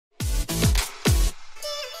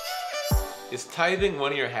Is tithing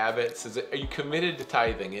one of your habits? Are you committed to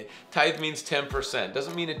tithing? Tithe means 10%.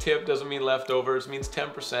 Doesn't mean a tip, doesn't mean leftovers, means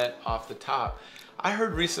 10% off the top. I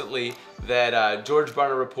heard recently that George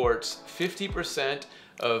Barna reports 50%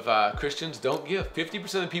 of Christians don't give. 50%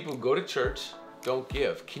 of the people who go to church don't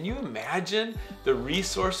give. Can you imagine the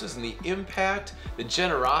resources and the impact, the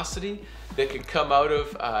generosity that could come out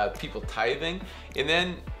of people tithing? And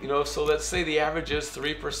then, so let's say the average is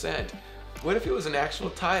 3%. What if it was an actual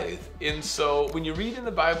tithe? And so when you read in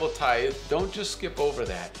the Bible tithe, don't just skip over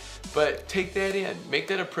that, but take that in. Make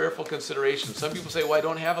that a prayerful consideration. Some people say, well, I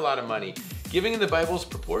don't have a lot of money. Giving in the Bible is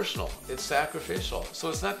proportional. It's sacrificial. So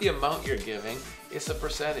it's not the amount you're giving, it's a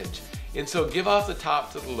percentage. And so give off the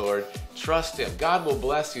top to the Lord. Trust Him. God will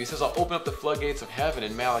bless you. He says, I'll open up the floodgates of heaven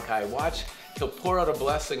in Malachi. Watch, He'll pour out a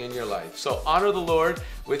blessing in your life. So honor the Lord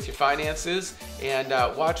with your finances and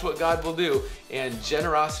watch what God will do. And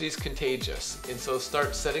generosity is contagious. And so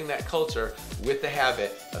start setting that culture with the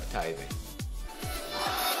habit of tithing.